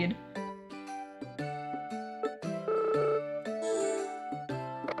 Like, period.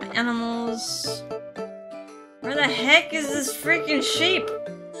 My animals... Where the heck is this freaking sheep?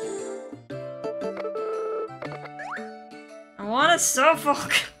 I want a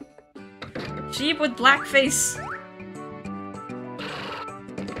Suffolk. Sheep with black face.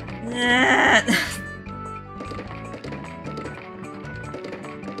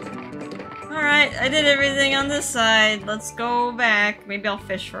 Alright, I did everything on this side. Let's go back. Maybe I'll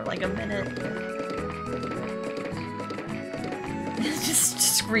fish for like a minute. Just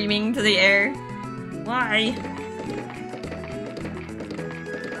screaming to the air. Why?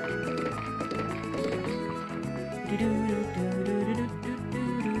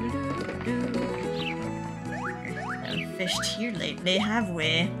 I've fished here lately, have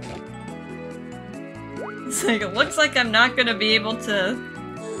we? It's like, it looks like I'm not gonna be able to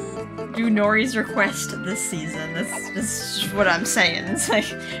do Nori's request this season. That's just what I'm saying. It's like,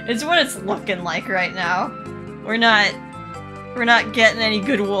 it's what it's looking like right now. We're not getting any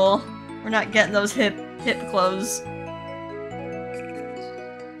good wool. We're not getting those hip clothes.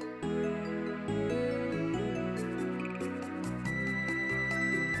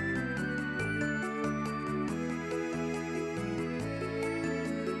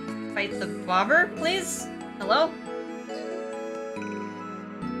 Fight the bobber, please? Hello?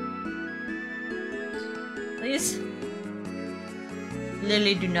 Please?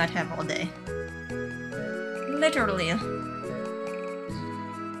 Lily do not have all day. Literally.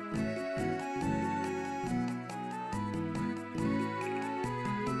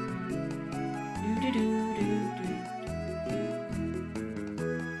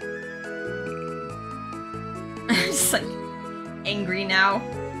 I'm just like angry now.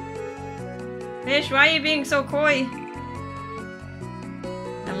 Fish, why are you being so coy?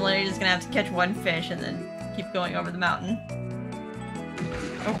 I'm literally just gonna have to catch one fish and then keep going over the mountain.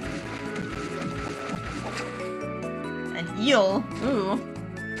 Oh. An eel? Ooh.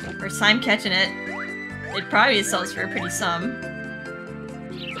 First time catching it. It probably sells for a pretty sum.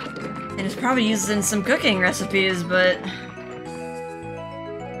 And it's probably used in some cooking recipes, but...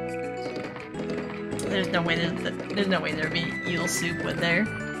 There's no way there'd be eel soup, would there?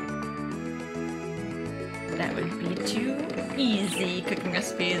 That would be too easy. Cooking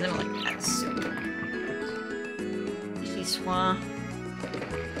recipes, I'm like, that's soup. Fishy swa.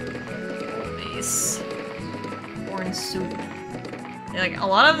 Base. Corn soup. Yeah, like, a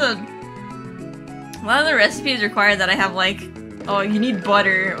lot of the recipes require that I have, like, oh, you need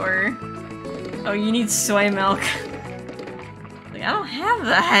butter, or oh, you need soy milk. Like, I don't have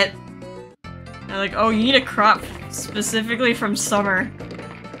that. And like, oh, you need a crop specifically from summer.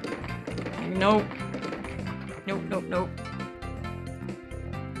 Like, nope. Nope, nope, nope.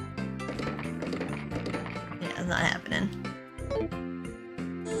 not happening.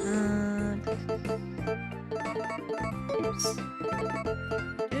 Oops.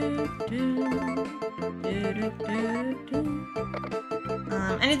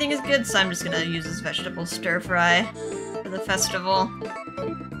 Anything is good, so I'm just gonna use this vegetable stir-fry for the festival.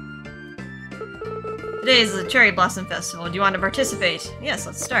 Today is the Cherry Blossom Festival. Do you want to participate? Yes,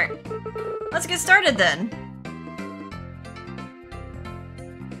 let's start. Let's get started then!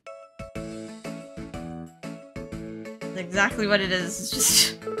 That's exactly what it is. It's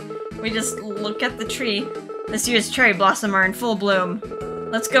just... we just look at the tree. This year's cherry blossom are in full bloom.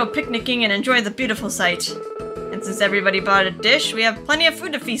 Let's go picnicking and enjoy the beautiful sight. And since everybody bought a dish, we have plenty of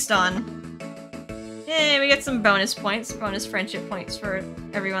food to feast on. Yay, we get some bonus points, bonus friendship points for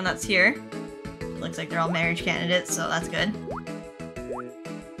everyone that's here. Looks like they're all marriage candidates, so that's good.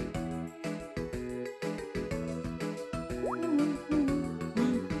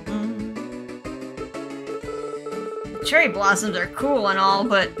 Cherry blossoms are cool and all,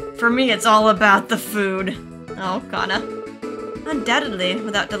 but for me it's all about the food. Oh, Kana. Undoubtedly,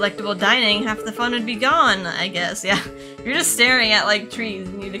 without delectable dining, half the fun would be gone, I guess. Yeah, you're just staring at, like, trees.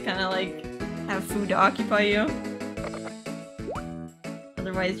 You need to kind of, like, have food to occupy you.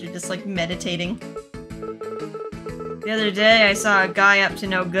 Otherwise, you're just, like, meditating. The other day, I saw a guy up to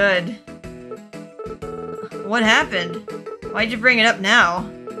no good. What happened? Why'd you bring it up now?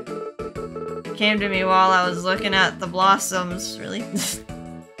 It came to me while I was looking at the blossoms. Really?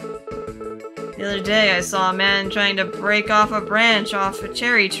 The other day, I saw a man trying to break off a branch off a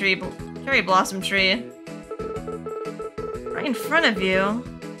cherry blossom tree. Right in front of you?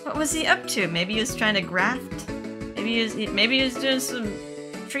 What was he up to? Maybe he was trying to graft? Maybe he was doing some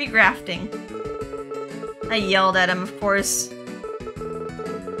tree grafting. I yelled at him, of course.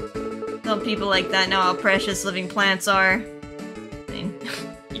 Don't people like that know how precious living plants are? I mean,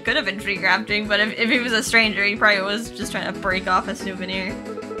 he could have been tree grafting, but if he was a stranger, he probably was just trying to break off a souvenir.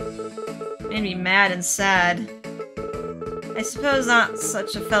 Made me mad and sad. I suppose not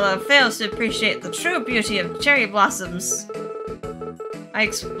such a fellow fails to appreciate the true beauty of cherry blossoms. I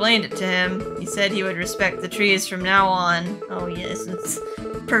explained it to him. He said he would respect the trees from now on. Oh yes, it's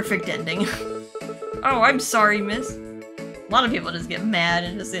a perfect ending. Oh, I'm sorry, miss. A lot of people just get mad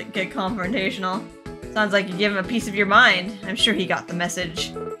and just get confrontational. Sounds like you give him a piece of your mind. I'm sure he got the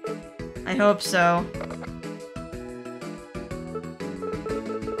message. I hope so.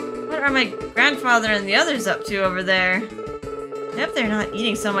 What are my grandfather and the others up to over there? I hope they're not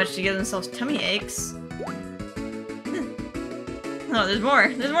eating so much to give themselves tummy aches. Oh, there's more.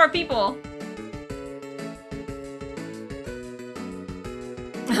 There's more people.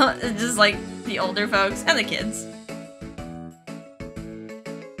 It's just like the older folks and the kids.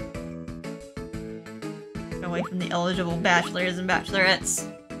 Away from the eligible bachelors and bachelorettes.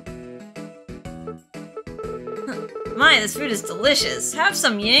 My, this food is delicious. Have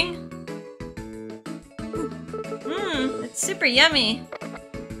some, Ying. It's super yummy.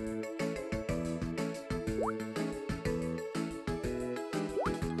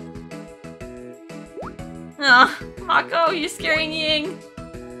 Oh, Mako, you're scaring Ying.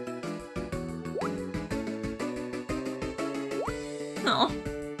 Oh.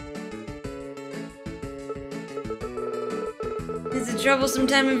 It's a troublesome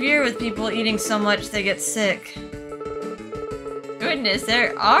time of year with people eating so much they get sick. Goodness,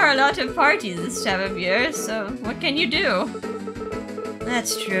 there are a lot of parties this time of year, so what can you do?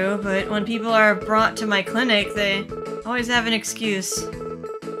 That's true, but when people are brought to my clinic, they always have an excuse.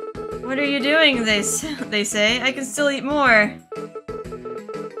 What are you doing, they say. I can still eat more.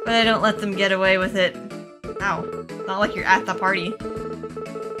 But I don't let them get away with it. Ow. Not like you're at the party.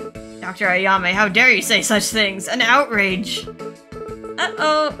 Dr. Ayame, how dare you say such things? An outrage!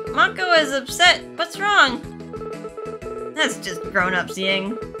 Uh-oh, Mako is upset. What's wrong? That's just grown-ups,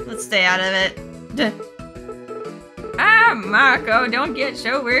 Ying. Let's stay out of it. Duh. Ah, Mako, don't get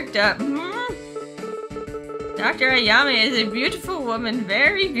so worked up. Dr. Ayame is a beautiful woman,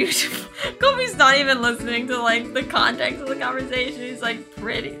 very beautiful. Kobe's not even listening to, like, the context of the conversation. He's like,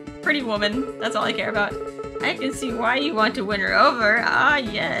 pretty woman. That's all I care about. I can see why you want to win her over. Ah,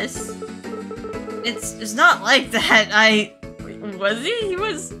 yes. It's not like that. Was he? He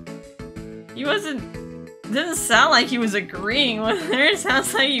wasn't... Didn't sound like he was agreeing with her. It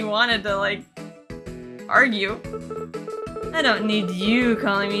sounds like he wanted to, like, argue. I don't need you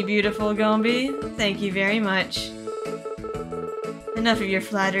calling me beautiful, Gombi. Thank you very much. Enough of your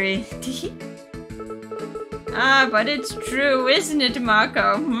flattery. Ah, but it's true, isn't it,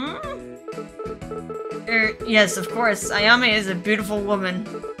 Mako? Yes, of course. Ayame is a beautiful woman.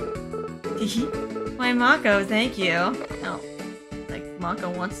 Why, Mako, thank you. Oh, like Mako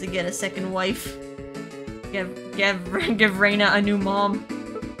wants to get a second wife. Give Raina a new mom.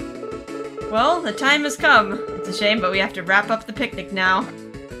 Well, the time has come. It's a shame, but we have to wrap up the picnic now.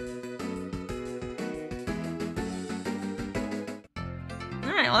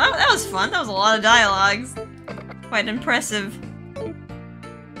 Alright, well that was fun. That was a lot of dialogues. Quite impressive.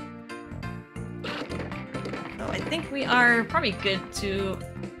 So I think we are probably good to...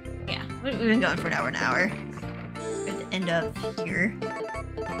 Yeah, we've been going for an hour. Good to end up here.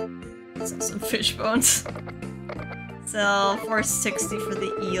 Sell some fish bones. Sell 460 for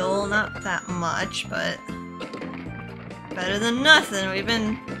the eel. Not that much, but better than nothing. We've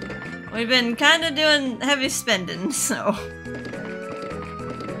been kind of doing heavy spending, so.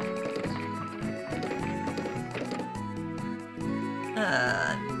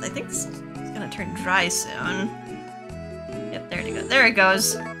 I think this is gonna turn dry soon. Yep, there it goes. There it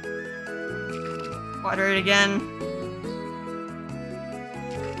goes. Water it again.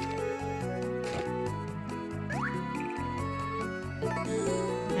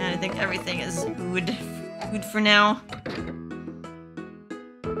 And I think everything is good for now.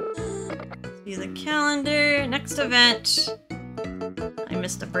 See the calendar. Next event. I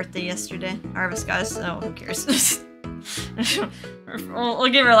missed a birthday yesterday. Harvest guys, so who cares? We'll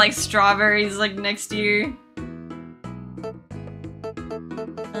give her like strawberries like next year.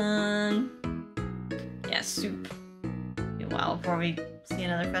 Yeah, soup. Be a while before we see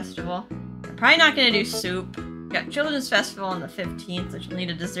another festival. We're probably not gonna do soup. We got Children's Festival on the 15th, which will need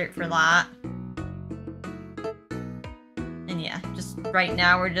a dessert for that. And yeah, just right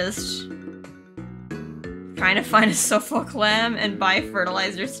now we're just trying to find a Suffolk lamb and buy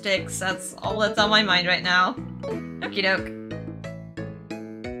fertilizer sticks. That's all that's on my mind right now. Okie doke.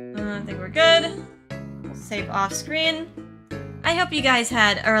 I think we're good. We'll save off screen. I hope you guys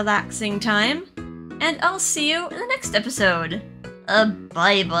had a relaxing time, and I'll see you in the next episode.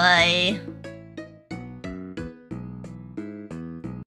 Bye-bye.